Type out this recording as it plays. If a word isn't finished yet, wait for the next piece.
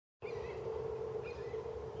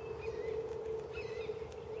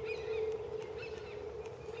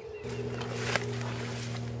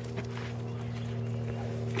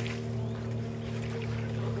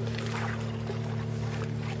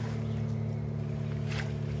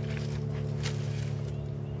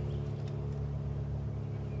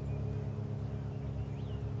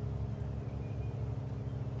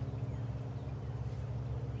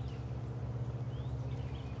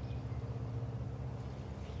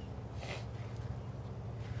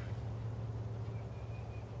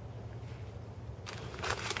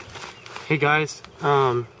Hey guys,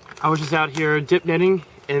 I was just out here dip netting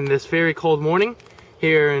in this very cold morning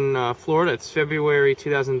here in Florida. It's February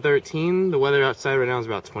 2013. The weather outside right now is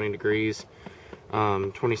about 20 degrees,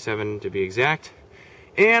 27 to be exact.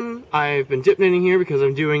 And I've been dip netting here because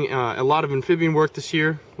I'm doing a lot of amphibian work this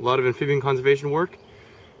year, a lot of amphibian conservation work.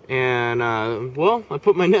 And well, I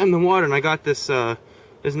put my net in the water and I got this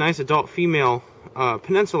this nice adult female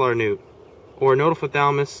Peninsula Newt, or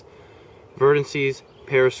Notophthalmus viridescens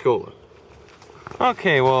piaropicola.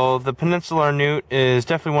 Okay, well, the Peninsula Newt is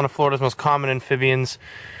definitely one of Florida's most common amphibians.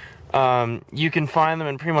 You can find them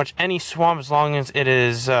in pretty much any swamp as long as it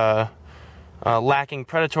is lacking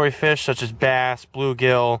predatory fish such as bass,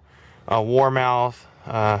 bluegill, warmouth,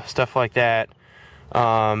 stuff like that.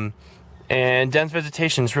 And dense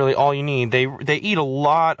vegetation is really all you need. They eat a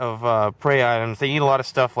lot of prey items. They eat a lot of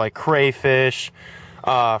stuff like crayfish,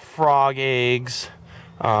 frog eggs.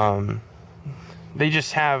 They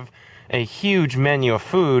just have a huge menu of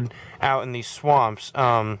food out in these swamps.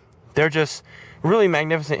 They're just really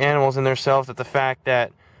magnificent animals in themselves, at the fact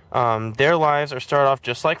that their lives are started off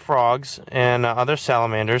just like frogs and other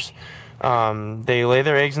salamanders. They lay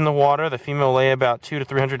their eggs in the water. The female lay about 200 to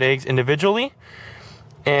 300 eggs individually,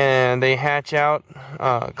 and they hatch out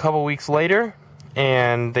a couple weeks later,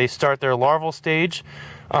 and they start their larval stage.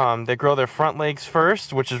 They grow their front legs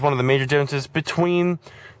first, which is one of the major differences between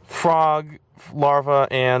frog larva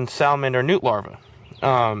and salamander newt larva.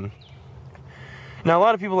 Now, a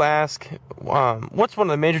lot of people ask, what's one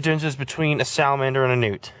of the major differences between a salamander and a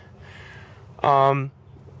newt?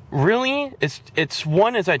 Really, it's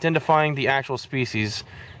one is identifying the actual species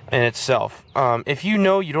in itself. If you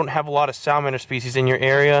know you don't have a lot of salamander species in your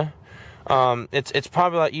area, it's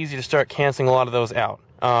probably a lot easier to start canceling a lot of those out.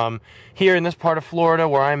 Here in this part of Florida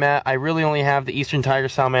where I'm at, I really only have the eastern tiger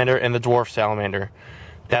salamander and the dwarf salamander.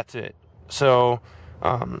 That's it. So,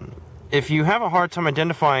 if you have a hard time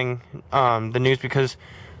identifying the newts, because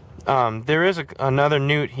there is another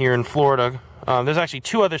newt here in Florida. There's actually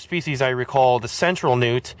two other species I recall: the central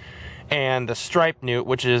newt and the striped newt,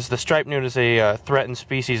 which is the striped newt is a threatened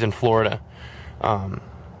species in Florida.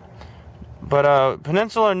 But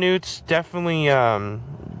Peninsula newts definitely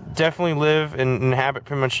live and inhabit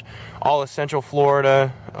pretty much all of central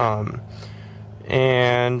Florida.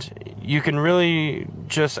 And you can really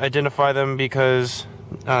just identify them because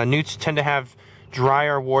newts tend to have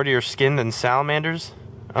drier, wartier skin than salamanders,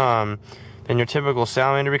 than your typical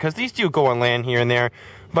salamander, because these do go on land here and there,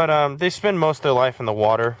 but they spend most of their life in the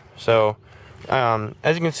water. So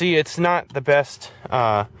as you can see, it's not the best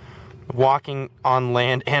walking on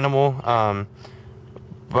land animal,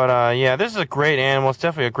 but yeah, this is a great animal. It's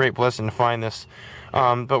definitely a great blessing to find this.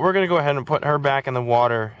 But we're going to go ahead and put her back in the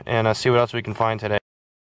water and see what else we can find today.